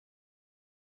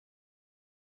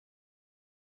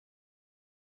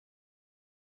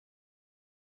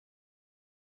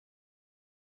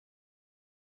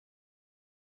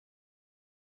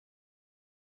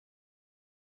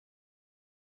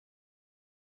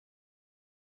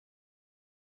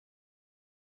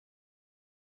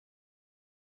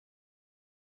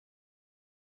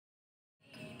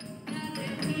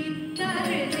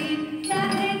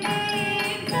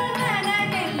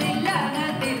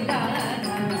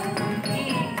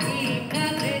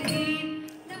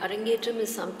Arangetram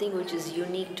is something which is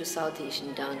unique to South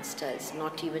Asian dance styles,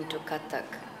 not even to Kathak,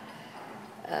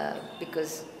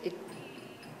 because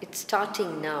it's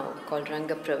starting now, called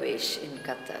Ranga Pravesh in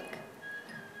Kathak.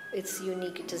 It's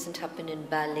unique, it doesn't happen in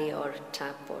ballet or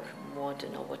tap or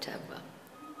modern or whatever.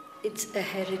 It's a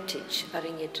heritage,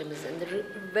 Arangetram is, and the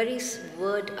very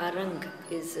word Arang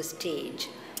is a stage,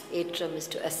 Atram is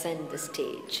to ascend the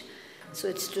stage. So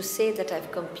it's to say that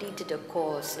I've completed a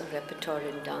course, a repertoire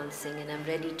in dancing, and I'm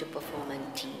ready to perform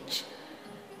and teach.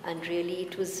 And really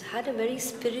it had a very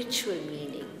spiritual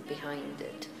meaning behind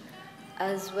it,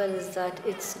 as well as that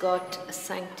it's got a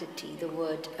sanctity. The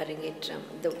word Arangetram,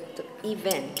 the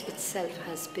event itself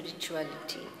has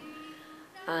spirituality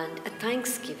and a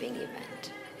thanksgiving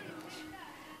event.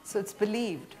 So it's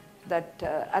believed that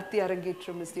at the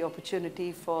Arangetram is the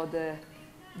opportunity for the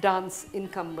dance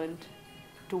incumbent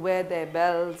to wear their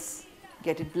bells,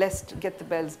 get the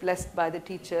bells blessed by the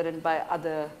teacher and by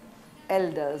other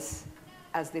elders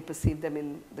as they perceive them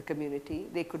in the community.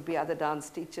 They could be other dance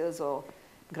teachers or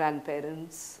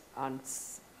grandparents,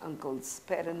 aunts, uncles,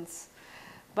 parents.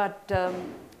 But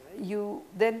you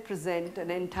then present an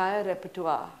entire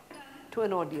repertoire to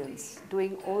an audience,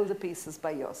 doing all the pieces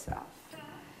by yourself.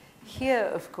 Here,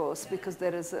 of course, because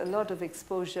there is a lot of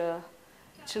exposure,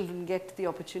 children get the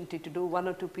opportunity to do 1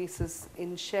 or 2 pieces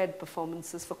in shared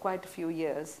performances for quite a few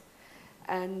years.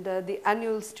 And the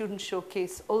annual student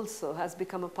showcase also has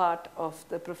become a part of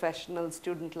the professional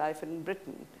student life in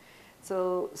Britain.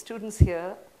 So students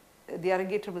here, the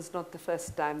Arangetram is not the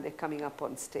first time they're coming up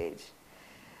on stage.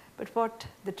 But what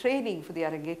the training for the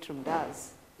Arangetram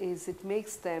does is it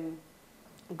makes them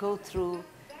go through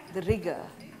the rigor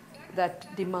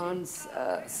that demands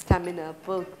stamina,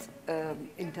 both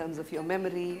in terms of your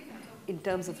memory, in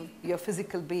terms of your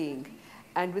physical being.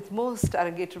 And with most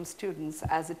Arangetram students,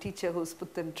 as a teacher who's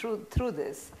put them through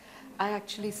this, I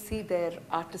actually see their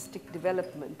artistic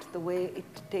development, the way it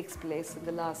takes place in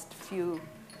the last few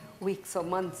weeks or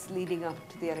months leading up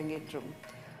to the Arangetram.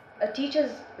 A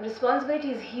teacher's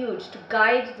responsibility is huge to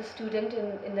guide the student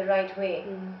in the right way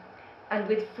and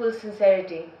with full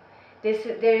sincerity. There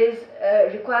is a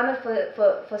requirement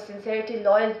for sincerity,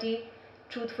 loyalty,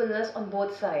 truthfulness on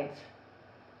both sides.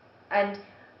 And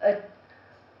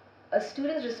a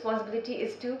student's responsibility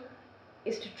is to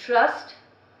trust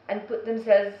and put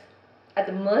themselves at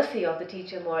the mercy of the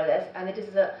teacher, more or less. And it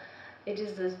is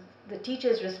the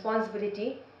teacher's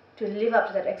responsibility to live up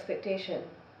to that expectation.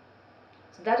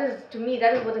 So that is, to me,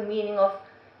 that is what the meaning of,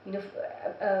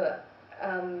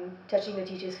 touching the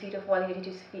teacher's feet or falling at the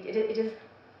teacher's feet. It is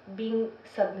being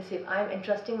submissive. I am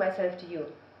entrusting myself to you.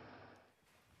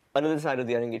 Another side of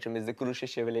the Arangetram is the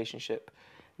Guru-Shishya relationship.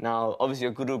 Now, obviously,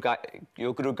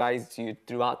 your guru guides you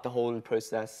throughout the whole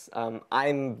process.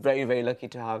 I'm very, very lucky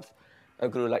to have a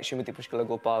guru like Srimati Pushkala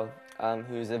Gopal,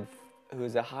 who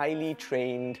is a highly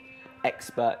trained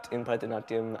expert in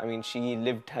Bharatanatyam. I mean, she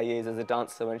lived her years as a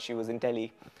dancer when she was in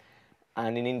Delhi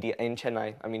and in India, in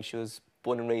Chennai. I mean, she was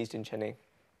born and raised in Chennai.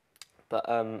 But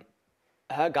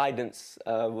her guidance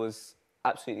was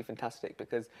absolutely fantastic,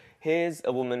 because here's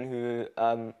a woman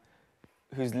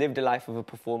who's lived a life of a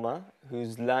performer,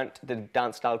 who's learnt the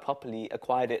dance style properly,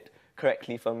 acquired it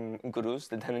correctly from gurus,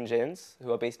 the Dhananjayans,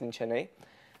 who are based in Chennai,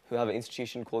 who have an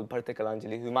institution called Bharata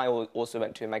Kalanjali, whom I also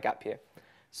went to in my gap year.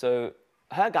 So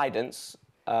her guidance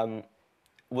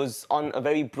was on a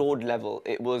very broad level.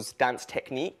 It was dance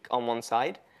technique on one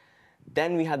side.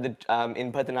 Then we had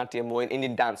in Bharatanatyam, or in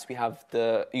Indian dance, we have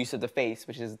the use of the face,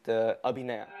 which is the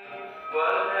abhinaya.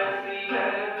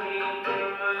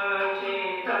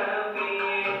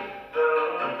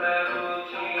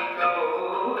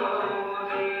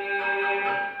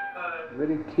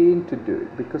 Very keen to do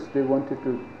it because they wanted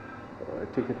to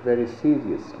take it very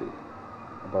seriously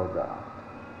about the art.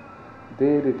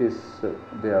 There it is,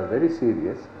 they are very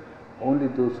serious. Only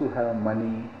those who have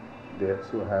money, those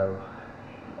who have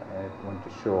want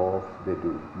to show off, they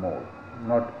do more.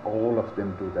 Not all of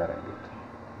them do the Arangetram.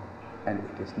 And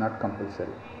it is not compulsory,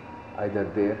 either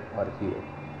there or here.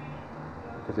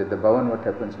 Because at the Bhavan, what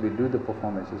happens, we do the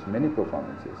performances, many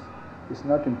performances. It's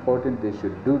not important they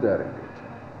should do the Arangetram.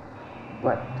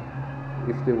 But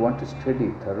if they want to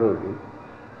study thoroughly,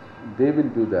 they will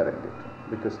do the Arangetram,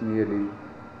 because nearly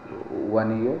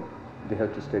 1 year they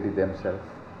have to study themselves,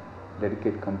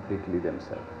 dedicate completely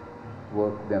themselves,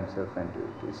 work themselves and do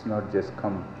it. It's not just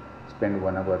come, spend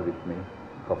 1 hour with me,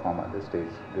 perform on the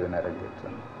stage, do an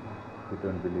Arangetram. We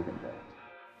don't believe in that.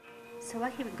 So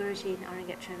working with Guruji in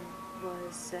Arangetram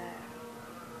was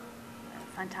a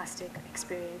fantastic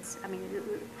experience. I mean,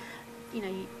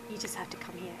 you just have to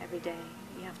come here every day.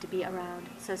 You have to be around.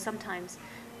 So sometimes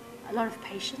a lot of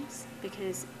patience,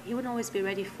 because he wouldn't always be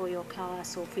ready for your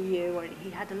class or for you, or he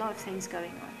had a lot of things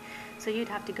going on. So you'd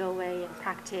have to go away and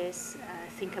practice,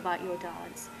 think about your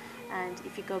dance. And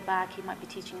if you go back, he might be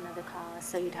teaching another class,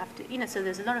 so you'd have to, so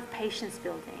there's a lot of patience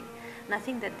building. And I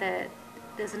think that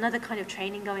there's another kind of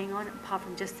training going on, apart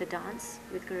from just the dance,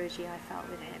 with Guruji, I felt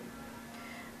with him.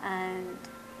 And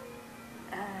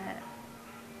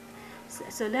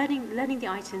so learning the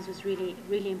items was really,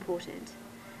 really important.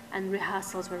 And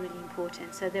rehearsals were really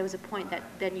important. So there was a point that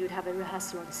then you'd have a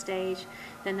rehearsal on stage,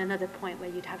 then another point where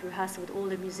you'd have rehearsal with all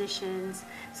the musicians.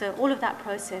 So all of that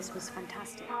process was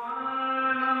fantastic.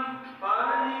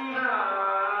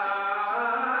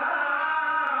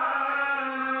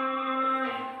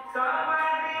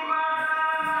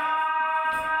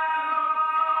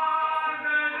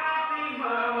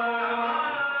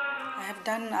 I have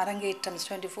done Arangetrams,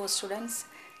 24 students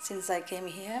since I came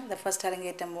here. The first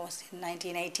Arangetram was in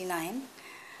 1989,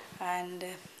 and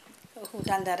who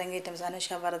done the Arangetram was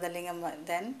Anusha Bharatanatyam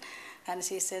then, and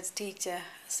she says teacher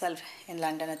herself in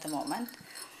London at the moment.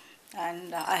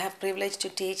 And I have privilege to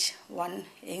teach one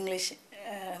English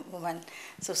woman,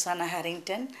 Susanna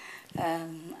Harrington,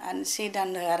 and she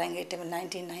done the Arangetram in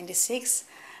 1996,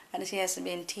 and she has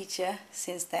been teacher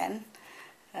since then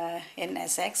in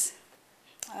Essex.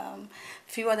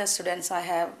 Few other students I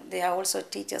have, they are also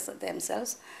teachers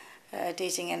themselves,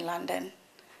 teaching in London,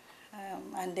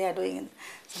 and they are doing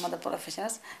some other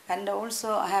professions. And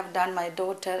also I have done my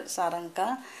daughter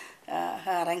Saranka,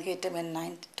 her Arangetram in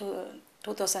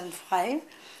 2005,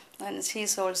 and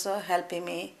she's also helping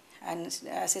me and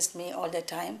assist me all the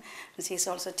time. And she's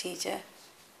also teacher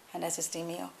and assisting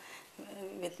me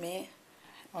with me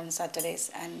on Saturdays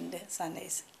and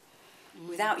Sundays.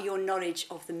 Without your knowledge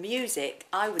of the music,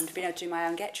 I wouldn't have been able to do my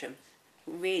Arangetram,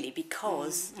 really,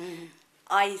 because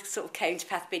I sort of came to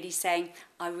Pathbidi saying,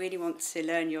 I really want to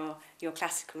learn your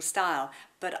classical style,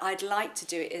 but I'd like to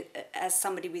do it as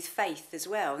somebody with faith as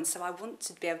well, and so I want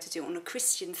to be able to do it on a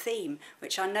Christian theme,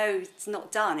 which I know it's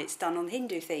not done, it's done on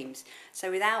Hindu themes. So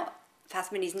without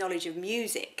Pathbidi's knowledge of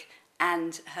music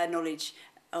and her knowledge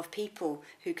of people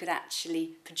who could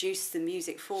actually produce the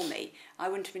music for me, I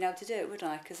wouldn't have been able to do it, would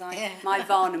I? Because my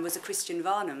Varnam was a Christian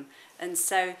Varnam, and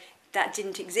so that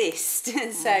didn't exist.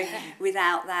 So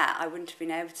without that, I wouldn't have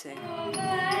been able to. When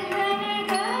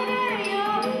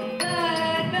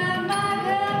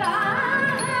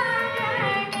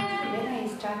I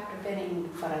start preparing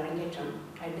for Arangetram,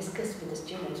 I discuss with the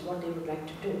students what they would like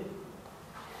to do.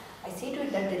 I see to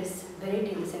it that there is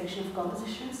variety in the selection of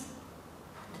compositions,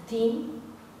 the theme,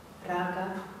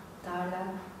 raga,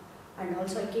 tala, and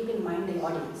also I keep in mind the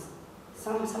audience.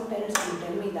 Some parents can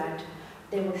tell me that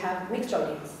they would have mixed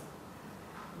audience.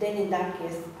 Then in that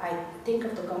case, I think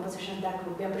of the compositions that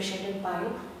would be appreciated by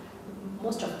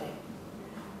most of them.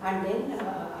 And then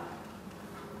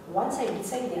once I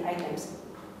decide the items,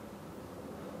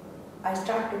 I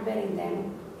start preparing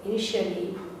them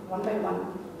initially one by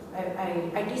one.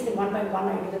 I teach them one by one,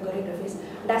 I do the choreographies,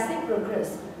 and as they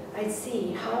progress, I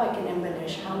see how I can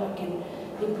embellish, how I can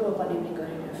improve upon every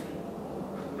choreography.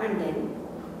 And then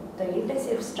the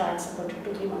intensive starts about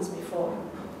 2-3 months before.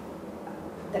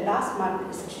 The last month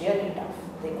is really tough.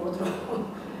 They go through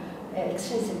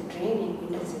extensive training,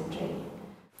 intensive training.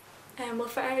 Well,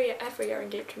 for every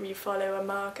Arangetram you follow a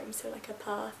margam, so like a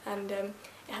path, and it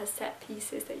has set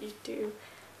pieces that you do.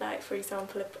 Like, for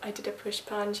example, I did a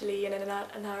Pushpanjali and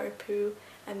an Arapu,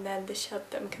 and then the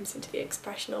Shabdam comes into the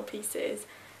expressional pieces.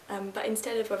 But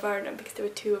instead of a Varnam, because there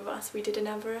were 2 of us, we did an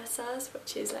Avarasas,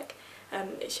 which is like,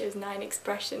 it shows 9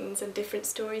 expressions and different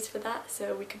stories for that,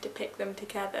 so we could depict them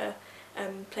together,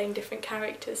 playing different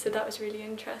characters, so that was really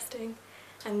interesting.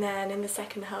 And then in the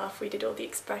second half we did all the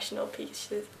expressional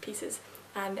pieces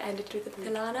and ended with the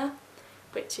Tilana,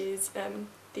 which is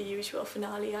the usual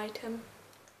finale item.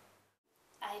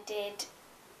 I did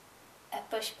a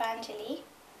Pushpanjali,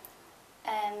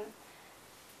 an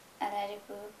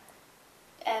Arapu.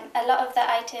 A lot of the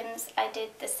items I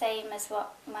did the same as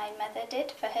what my mother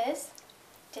did for hers,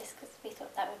 just because we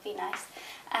thought that would be nice.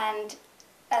 And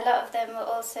a lot of them were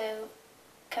also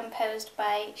composed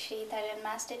by Sridharan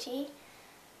Masterji,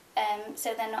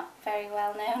 so they're not very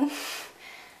well known.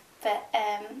 But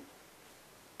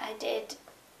I did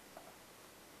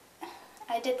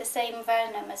the same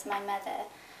Varnam as my mother,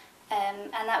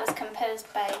 and that was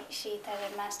composed by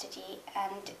Sridharan Masterji,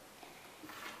 and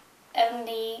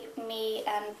only me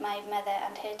and my mother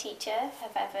and her teacher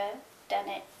have ever done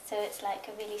it, so it's like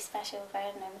a really special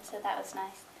Varnam, so that was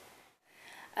nice.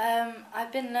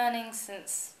 I've been learning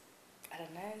since, I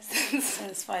don't know,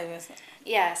 since 5 years.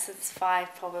 Yeah, since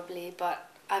 5 probably, but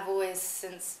I've always,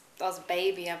 since I was a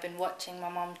baby, I've been watching my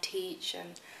mum teach,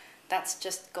 and that's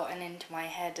just gotten into my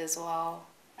head as well.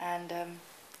 And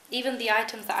even the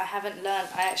items that I haven't learned,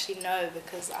 I actually know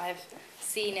because I've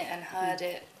seen it and heard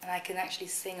it, and I can actually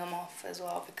sing them off as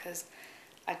well because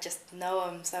I just know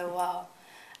them so well.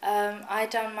 I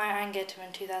done my Arangetram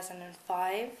in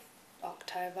 2005,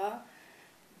 October.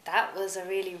 That was a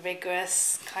really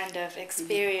rigorous kind of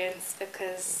experience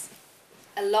because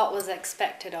a lot was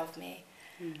expected of me.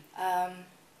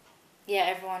 Yeah,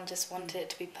 everyone just wanted it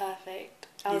to be perfect.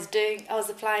 I was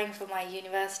applying for my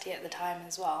university at the time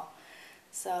as well.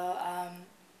 So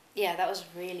yeah, that was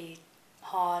really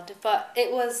hard, but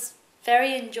it was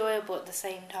very enjoyable at the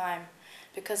same time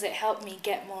because it helped me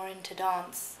get more into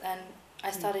dance, and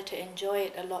I started to enjoy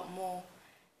it a lot more.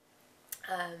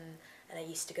 And I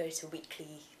used to go to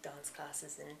weekly dance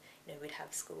classes, and we'd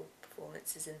have school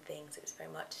performances and things. It was very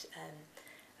much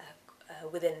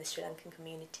within the Sri Lankan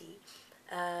community.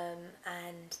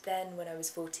 And then when I was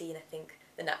 14, I think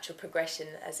the natural progression,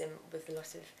 as in with a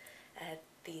lot of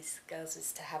these girls,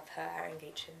 was to have her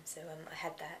Arangetram. So I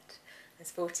had that. I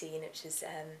was 14, which is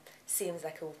seems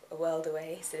like a world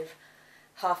away, sort of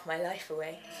half my life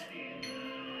away.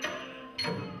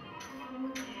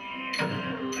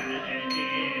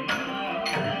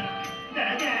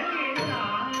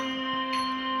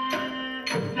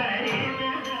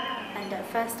 And at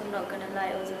first, I'm not going to lie,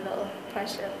 it was a lot of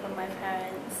pressure from my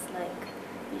parents, like,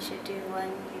 you should do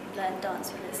one, you've learned dance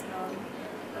for this long.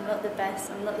 I'm not the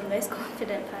best, I'm not the most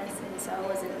confident person, so I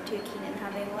wasn't too keen in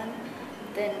having one.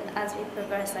 Then as we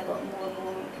progressed, I got more and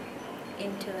more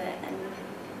into it and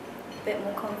a bit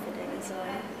more confident as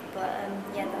well. But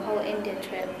yeah, the whole India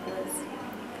trip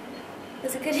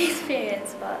was a good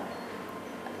experience, but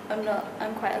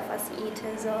I'm quite a fussy eater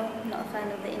as well. I'm not a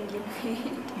fan of the Indian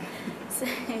food. So,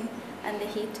 and the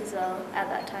heat as well at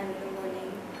that time in the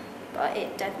morning. But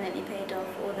it definitely paid off,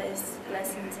 all those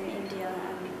lessons in India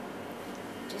and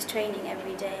just training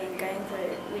every day and going through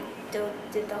it. We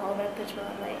did the whole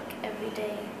repertoire like every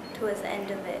day towards the end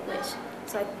of it,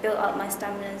 so I built up my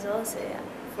stamina as well. So yeah,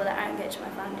 for the Arangetram, I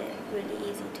found it really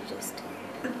easy to just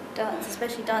dance,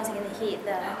 especially dancing in the heat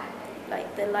there.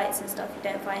 Like the lights and stuff, you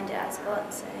don't find it as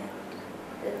hot, so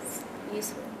it's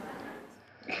useful.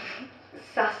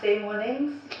 Saturday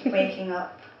mornings, waking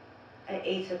up at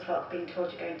 8 o'clock, being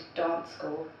told you're going to dance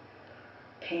school,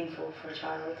 painful for a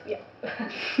child. Yeah.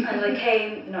 And I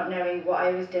came not knowing what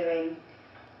I was doing,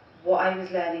 what I was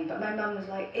learning, but my mum was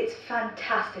like, it's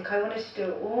fantastic, I wanted to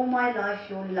do it all my life,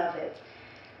 you'll love it.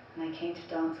 And I came to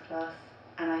dance class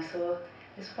and I saw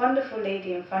this wonderful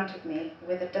lady in front of me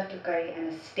with a dutt of curry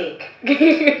and a stick.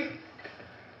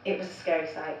 It was a scary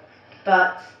sight,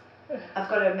 but I've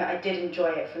got to admit I did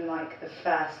enjoy it from like the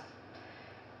first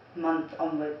month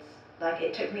onwards. Like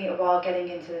it took me a while getting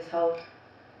into this whole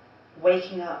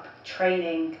waking up,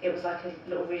 training. It was like a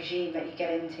little regime that you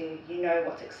get into, you know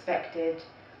what's expected,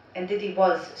 and Didi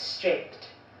was strict.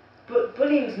 But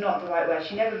bullying was not the right word,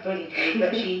 she never bullied me,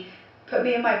 but she put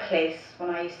me in my place when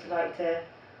I used to like to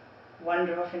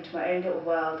wander off into my own little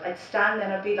world. I'd stand there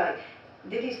and I'd be like,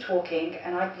 Didi's talking,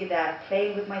 and I'd be there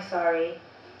playing with my sari,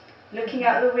 looking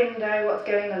out the window, what's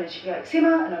going on, and she'd be like,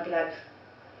 Sima, and I'd be like,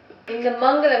 in the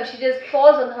Mangalam, she just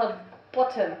falls on her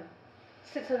bottom,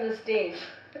 sits on the stage,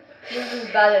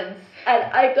 loses balance, and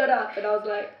I got up and I was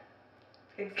like,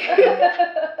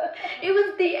 it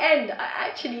was the end.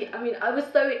 I was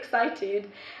so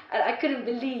excited, and I couldn't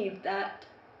believe that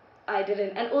I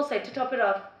didn't. And also, to top it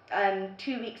off,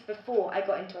 2 weeks before I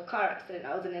got into a car accident,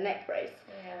 I was in a neck brace.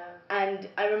 Yeah. And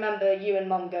I remember you and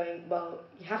Mum going, well,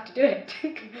 you have to do it.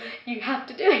 You have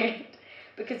to do it.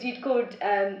 Because you'd called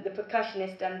the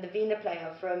percussionist and the veena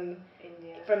player from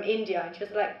India, and she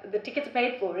was like, the tickets are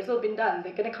paid for, it's all been done,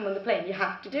 they're going to come on the plane, you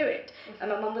have to do it. And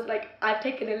my mum was like, I've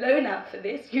taken a loan out for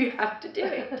this, you have to do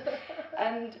it.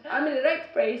 And I'm in a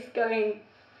neck brace going,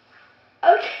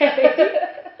 okay.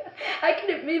 I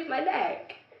couldn't move my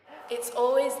neck. It's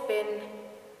always been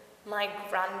my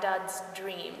granddad's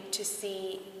dream to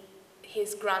see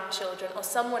his grandchildren or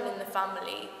someone in the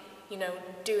family,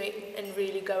 doing and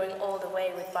really going all the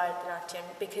way with Bharatanatyam,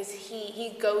 because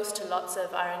he goes to lots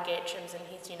of Arangetrams and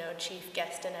he's, a chief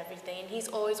guest and everything, and he's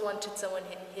always wanted someone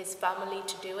in his family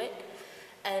to do it.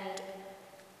 And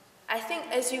I think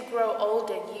as you grow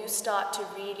older, you start to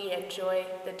really enjoy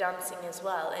the dancing as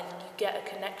well, and you get a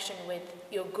connection with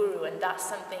your guru, and that's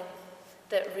something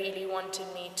that really wanted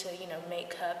me to,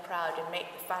 make her proud and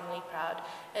make the family proud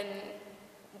and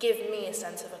give me a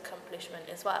sense of accomplishment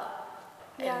as well.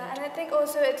 Yeah, and I think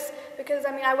also it's because,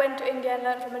 I mean, I went to India and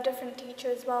learned from a different teacher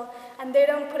as well, and they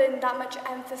don't put in that much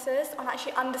emphasis on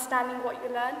actually understanding what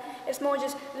you learn. It's more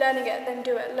just learning it, then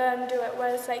do it, learn, do it,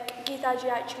 whereas like Geetaji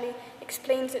actually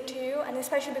explains it to you, and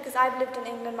especially because I've lived in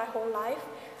England my whole life,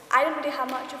 I didn't really have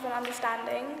much of an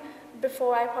understanding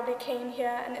before I probably came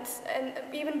here, and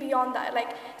even beyond that,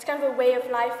 like, it's kind of a way of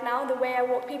life now, the way I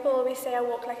walk. People always say I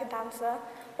walk like a dancer,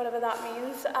 whatever that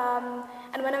means,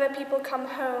 and whenever people come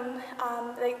home,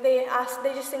 like they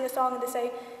just sing a song and they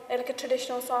say, like a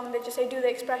traditional song, and they just say, do the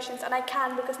expressions, and I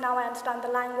can, because now I understand the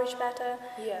language better,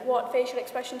 what facial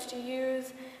expressions to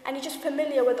use, and you're just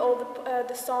familiar with all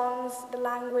the songs, the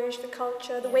language, the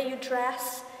culture, the way you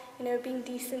dress, you know, being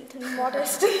decent and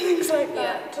modest and things like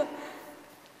that.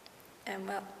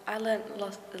 Well, I learned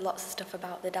lots of stuff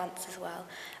about the dance as well,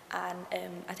 and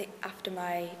I think after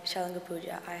my Shalanga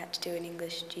Puja I had to do an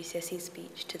English GCSE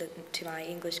speech to my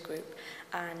English group,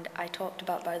 and I talked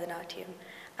about Bharatanatyam,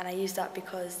 and I used that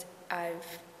because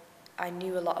I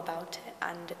knew a lot about it,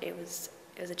 and it was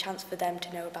a chance for them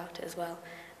to know about it as well,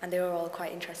 and they were all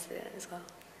quite interested in it as well.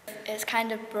 It's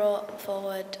kind of brought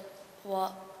forward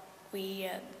what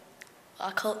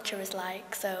our culture is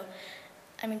like, so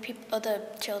I mean, other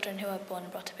children who are born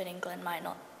and brought up in England might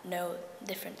not know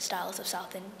different styles of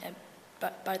South Indian,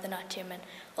 Bharatanatyam and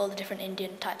all the different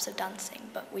Indian types of dancing,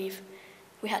 but we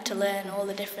had to learn all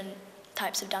the different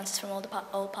types of dances from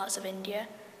all parts of India,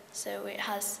 so it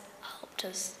has helped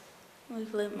us.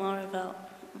 We've learned more about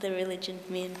the religion,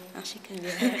 me and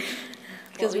Ashika,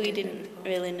 because we didn't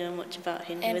really know much about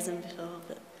Hinduism before.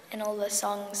 But in all the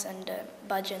songs and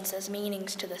bhajans, there's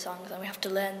meanings to the songs, and we have to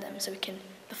learn them so we can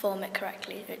perform it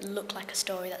correctly. It look like a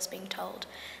story that's being told,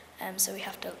 so we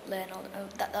have to learn all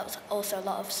that. That was also a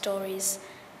lot of stories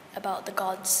about the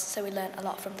gods, so we learned a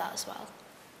lot from that as well.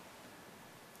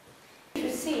 If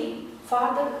you see,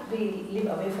 farther we live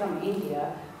away from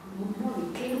India, more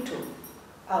we cling to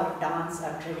our dance,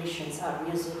 our traditions, our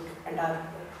music, and our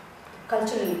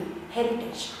cultural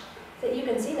heritage. So you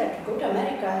can see that go to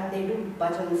America, they do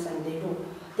bhajans and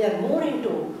they are more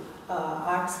into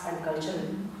arts and cultural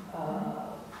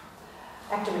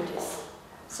activities.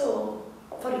 So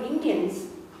for Indians,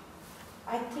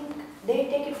 I think they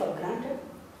take it for granted,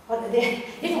 or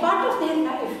it's part of their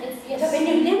life. So when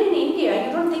you live in India,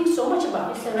 you don't think so much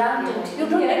about it. It's surrounded. You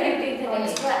don't take an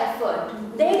extra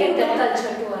effort. They get that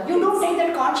culture to us. You don't take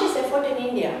that conscious effort in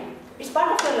India. It's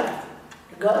part of your life.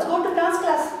 Girls go to dance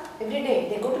class every day.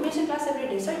 They go to music class every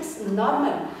day. So it's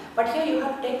normal. But here you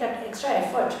have to take that extra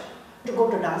effort to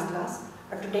go to dance class,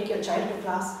 or to take your child to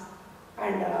class,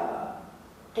 and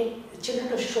take children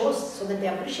to shows so that they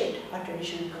appreciate our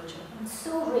tradition and culture. It's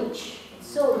so rich. It's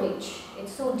so rich.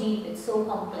 It's so deep. It's so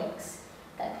complex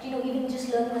that, you know, even just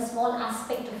learning a small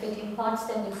aspect of it imparts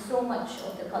them with so much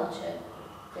of the culture.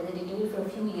 Whether they do it for a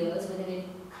few years, whether they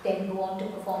then go on to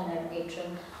perform in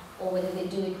Arangetram, or whether they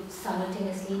do it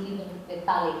simultaneously even with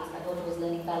ballet. My daughter was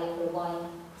learning ballet for a while,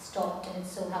 stopped, and it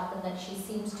so happened that she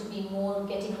seems to be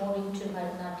getting more into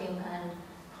Bharatanatyam and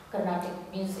Carnatic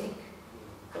music.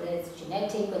 Whether it's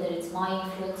genetic, whether it's my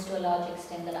influence to a large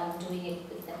extent that I'm doing it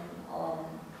with them.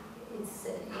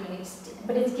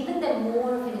 But it's given them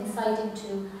more of an insight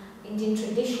into Indian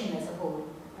tradition as a whole,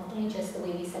 not only just the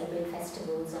way we celebrate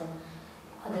festivals and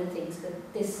other things, but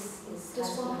this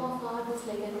form of art is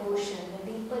like an ocean.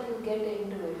 The deeper you get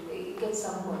into it, it gets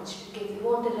submerged. You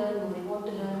want to learn more, you want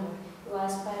to learn more, you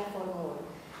aspire for more.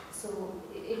 So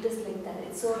it is like that.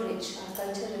 It's so rich, our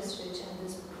culture is rich, and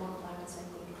this form of art is, I think,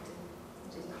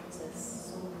 it represents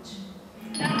so much.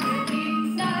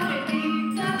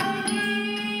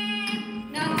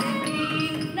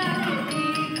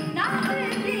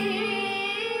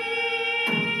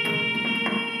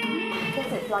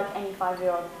 Like any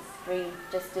 5-year-old's dream,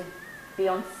 just to be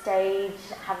on stage,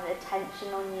 have the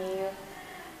attention on you,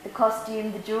 the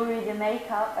costume, the jewellery, the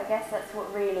makeup. I guess that's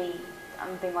what really,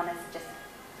 I'm being honest,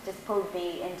 just pulled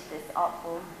me into this art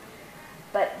form.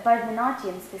 But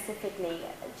Bharatanatyam specifically,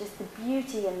 just the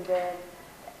beauty and the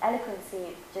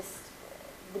eloquency, just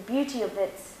the beauty of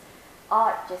its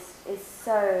art just is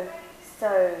so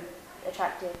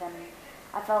attractive, and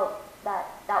I felt that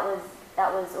was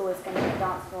always going to be a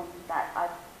dance form that I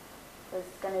was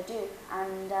going to do,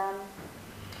 and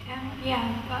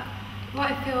yeah, but what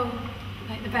I feel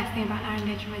like the best thing about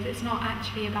Arangetram is it's not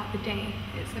actually about the day,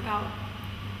 it's about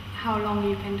how long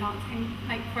you've been dancing.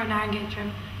 Like for an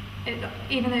Arangetram,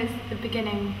 even though it's the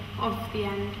beginning of the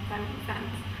end, if that makes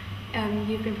sense,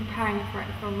 you've been preparing for it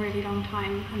for a really long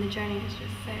time, and the journey is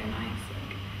just so nice.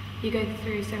 Like, you go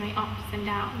through so many ups and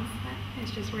downs that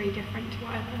it's just really different to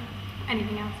whatever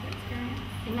anything else you experience.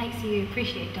 It makes you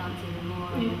appreciate dance even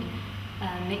more, and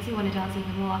makes you want to dance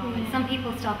even more. Some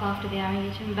people stop after the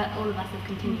Arangetram, but all of us have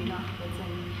continued afterwards,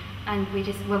 and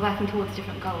we're working towards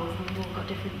different goals, and we've all got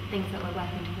different things that we're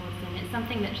working towards, and it's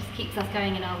something that just keeps us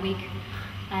going in our week.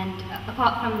 And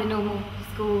apart from the normal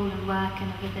school and work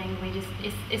and everything,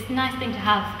 it's a nice thing to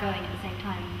have going at the same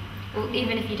time. Or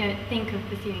even if you don't think of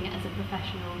pursuing it as a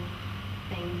professional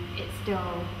thing, it's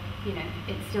still,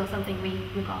 it's still something we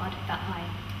regard that high.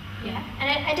 Yeah, and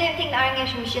I don't think the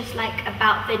Arangetram is just like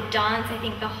about the dance. I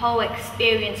think the whole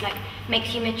experience like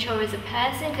makes you mature as a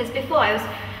person. Because before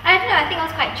I don't know, I think I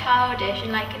was quite childish,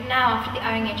 and like now after the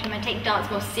Arangetram I take dance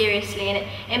more seriously, and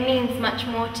it means much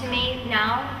more to me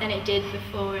now than it did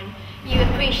before, and you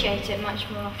appreciate it much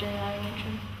more after the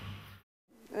Arangetram.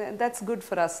 And that's good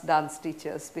for us dance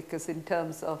teachers, because in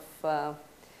terms of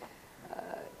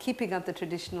keeping up the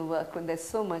traditional work when there's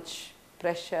so much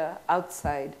pressure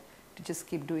outside to just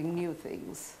keep doing new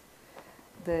things,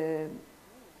 the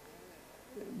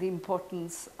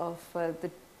importance of the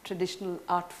traditional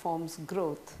art form's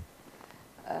growth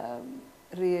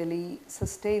really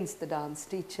sustains the dance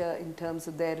teacher in terms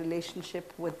of their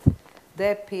relationship with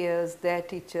their peers, their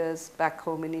teachers back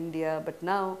home in India. But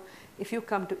now, if you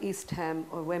come to East Ham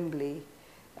or Wembley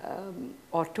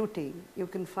or Tooting, you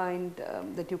can find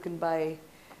that you can buy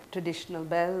traditional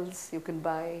bells, you can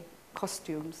buy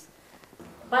costumes.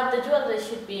 But the jewelry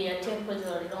should be a temple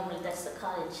jewelry. Normally that's the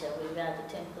culture, we wear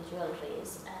the temple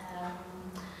jewelries.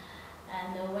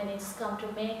 And when it's come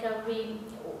to makeup,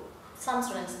 some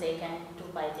students they can do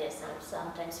by themselves.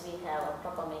 Sometimes we have a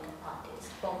proper makeup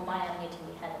artist. From my meeting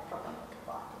we had a proper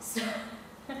makeup artist.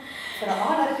 For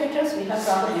all our pictures we have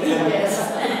proper makeup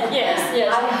artists.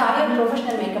 Yes. I hired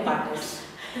professional makeup artists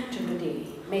to do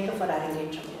the makeup for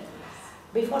Arangetram.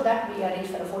 Before that we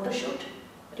arranged for a photo shoot.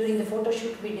 During the photo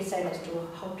shoot we decided as to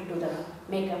how to do the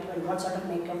makeup and what sort of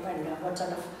makeup and what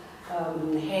sort of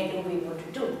hairdo we want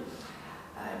to do.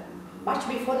 Much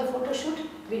before the photo shoot,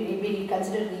 we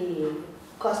considered the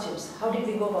costumes. How did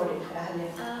we go about it,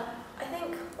 Rahalya? I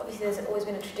think obviously there's always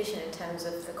been a tradition in terms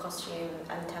of the costume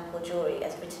and temple jewelry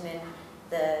as written in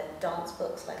the dance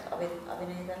books like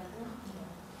Arangetram,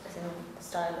 as in the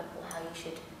style of how you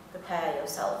should prepare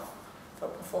yourself for a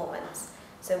performance.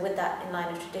 So with that in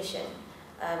line of tradition,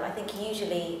 I think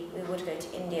usually we would go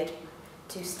to India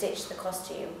to stitch the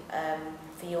costume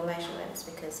for your measurements,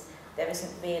 because there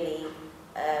isn't really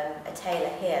a tailor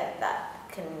here that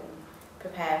can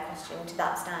prepare a costume to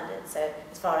that standard, so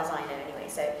as far as I know anyway.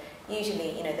 So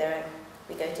usually,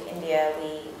 we go to India,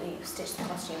 we stitch the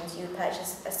costumes, you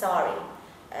purchase a sari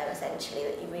essentially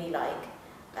that you really like,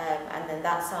 and then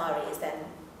that sari is then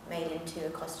made into a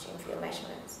costume for your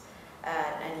measurements,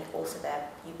 and you also there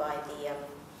you buy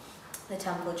the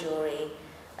temple jewelry.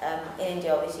 In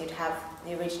India obviously you'd have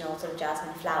the original sort of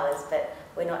jasmine flowers, but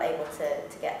we're not able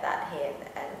to get that here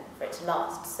and for it to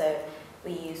last, so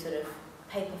we use sort of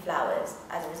paper flowers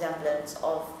as a resemblance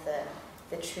of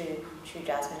the true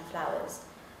jasmine flowers.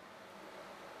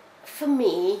 For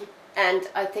me, and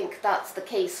I think that's the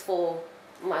case for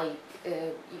my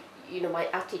my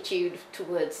attitude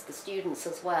towards the students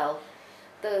as well,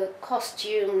 the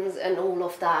costumes and all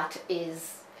of that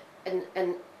is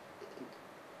an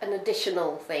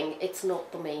additional thing. It's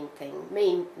not the main thing.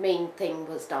 Main thing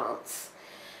was dance.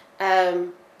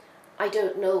 I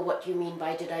don't know what you mean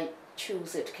by did I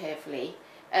choose it carefully.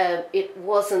 It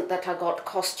wasn't that I got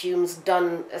costumes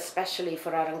done especially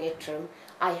for Arangetram.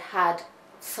 I had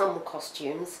some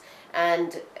costumes,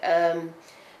 and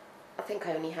I think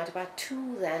I only had about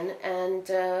 2 then, and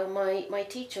my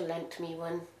teacher lent me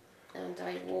one, and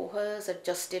I wore hers,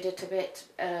 adjusted it a bit.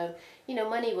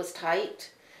 Money was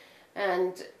tight,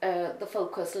 and the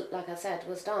focus, like I said,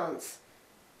 was dance.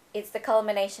 It's the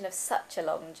culmination of such a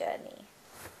long journey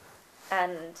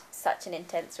and such an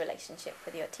intense relationship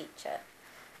with your teacher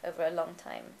over a long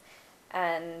time.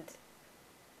 And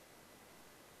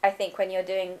I think when you're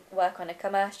doing work on a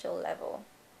commercial level,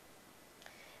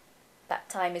 that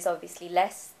time is obviously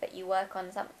less that you work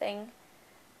on something.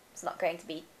 It's not going to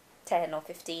be 10 or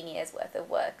 15 years worth of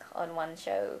work on one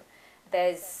show.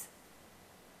 There's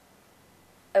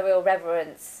a real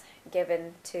reverence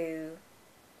given to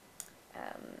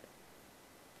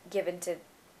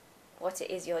what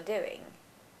it is you're doing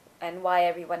and why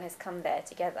everyone has come there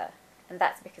together. And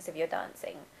that's because of your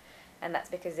dancing, and that's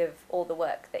because of all the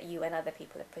work that you and other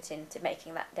people have put into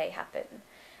making that day happen.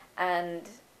 And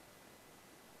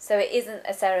so it isn't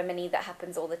a ceremony that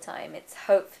happens all the time. It's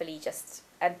hopefully just,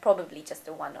 and probably just,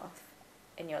 a one-off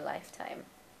in your lifetime.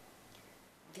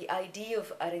 The idea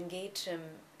of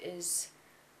Arangetram is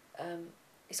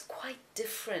quite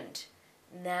different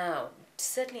now,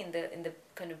 certainly in the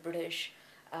kind of British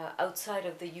outside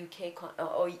of the UK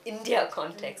or India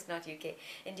context, not UK,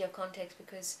 India context,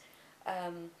 because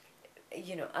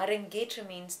you know, Arangetra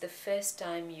means the first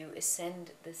time you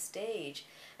ascend the stage,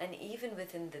 and even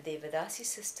within the Devadasi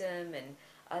system and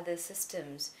other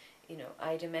systems, you know,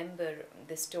 I remember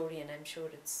the story, and I'm sure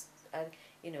it's,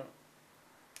 you know,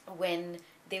 when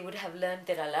they would have learned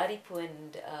their Alaripu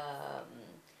and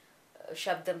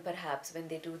Shabdam perhaps, when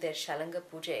they do their Shalanga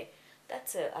Puja,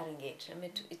 that's a Arangetram.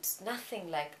 It's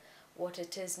nothing like what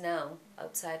it is now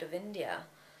outside of India.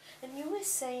 And you were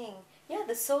saying, yeah,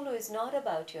 the solo is not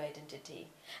about your identity.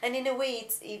 And in a way,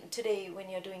 it's today when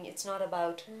you're doing, it's not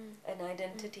about an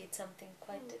identity, it's something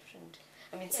quite different.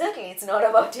 I mean, certainly it's not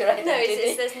about your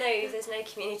identity. No, there's no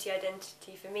community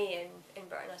identity for me in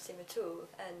Bharatanatyam at all.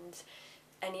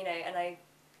 And you know, and I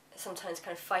sometimes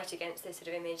kind of fight against this sort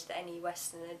of image that any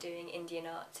Westerner doing Indian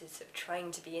arts is sort of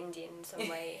trying to be Indian in some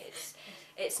way.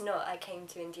 It's not. I came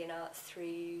to Indian arts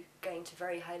through going to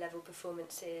very high level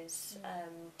performances,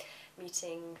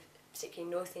 meeting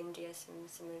particularly North India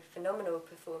some phenomenal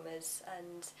performers,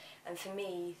 and for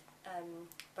me,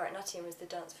 Bharatanatyam was the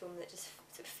dance form that just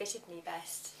sort of fitted me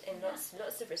best in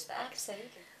lots of respects. Absolutely.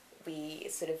 We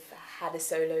sort of had a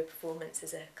solo performance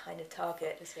as a kind of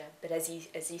target, but as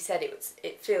you said,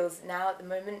 it feels now at the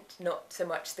moment not so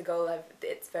much the goal.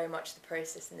 It's very much the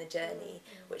process and the journey,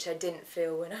 which I didn't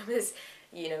feel when I was,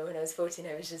 you know, when I was 14.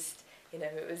 I was just, you know,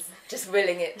 it was just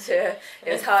willing it to.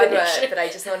 It was hard work, but I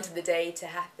just wanted the day to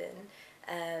happen.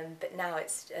 But now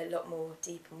it's a lot more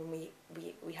deep, and when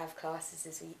we have classes,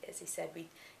 as you said, we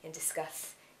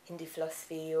discuss Hindi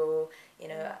philosophy, or, you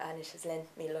know, Anish has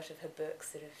lent me a lot of her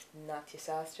books, sort of Natya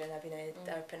Sastra and Abhinaya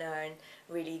Darpana, and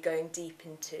really going deep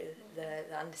into the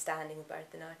understanding of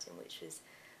Bharatanatyam, which was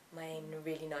my aim, and a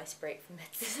really nice break from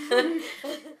medicine.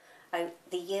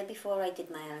 The year before I did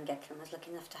my Arangetram, I was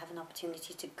lucky enough to have an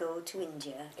opportunity to go to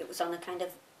India. It was on a kind of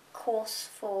course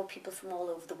for people from all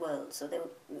over the world, so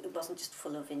it wasn't just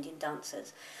full of Indian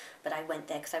dancers, but I went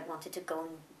there because I wanted to go,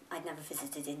 and I'd never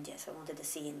visited India, so I wanted to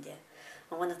see India.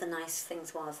 And one of the nice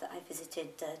things was that I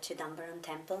visited Chidambaram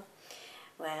temple,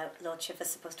 where Lord Shiva was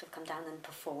supposed to have come down and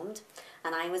performed,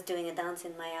 and I was doing a dance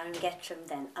in my Arangetram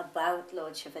then about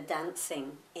Lord Shiva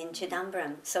dancing in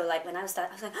Chidambaram. So like when I was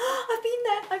starting, I was like, oh,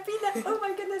 I've been there, oh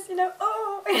my goodness, you know,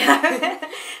 oh.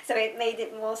 So it made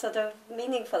it more sort of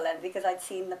meaningful then, because I'd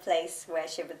seen the place where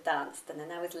Shiva danced, and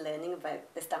then I was learning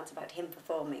about this dance about him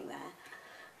performing there,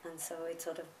 and so it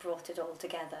sort of brought it all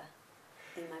together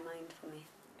in my mind for me.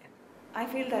 I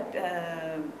feel that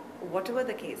whatever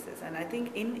the cases, and I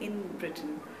think in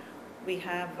Britain we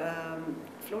have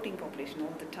floating population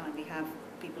all the time. We have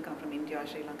people come from India,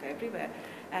 Sri Lanka, everywhere,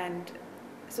 and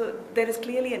so there is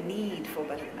clearly a need for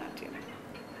Bharatanatyam.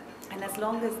 And as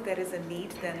long as there is a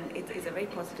need, then it is a very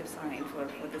positive sign for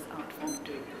this art form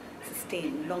to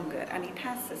sustain longer, and it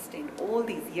has sustained all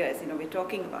these years. You know, we're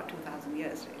talking about 2,000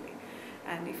 years really,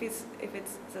 and if it's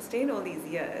sustained all these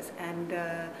years, and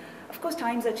of course,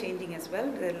 times are changing as well.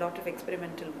 There are a lot of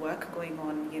experimental work going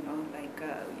on, you know, like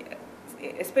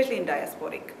especially in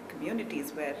diasporic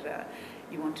communities where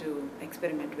you want to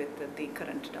experiment with the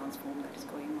current dance form that is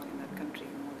going on in that country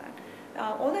and all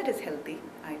that. All that is healthy.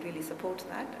 I really support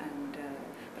that. And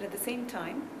but at the same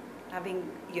time,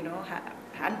 having, you know,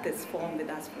 had this form with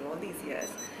us for all these years,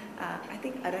 I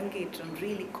think Arangetram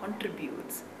really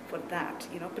contributes for that,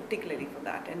 you know, particularly for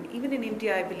that. And even in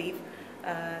India, I believe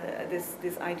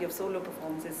this idea of solo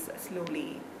performance is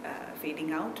slowly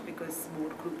fading out, because more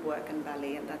group work and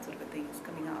ballet and that sort of a thing is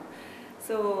coming up.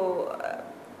 So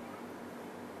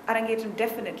Arangetram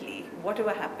definitely,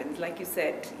 whatever happens, like you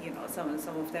said, you know,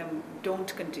 some of them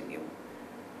don't continue.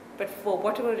 But for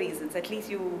whatever reasons, at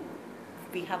least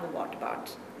we have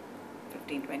about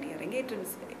 15, 20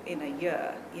 Arangetrams in a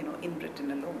year, you know, in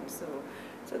Britain alone. So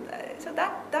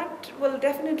that will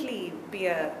definitely be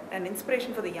an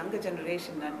inspiration for the younger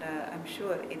generation, and I'm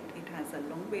sure it has a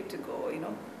long way to go, you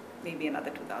know, maybe another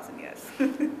 2,000 years.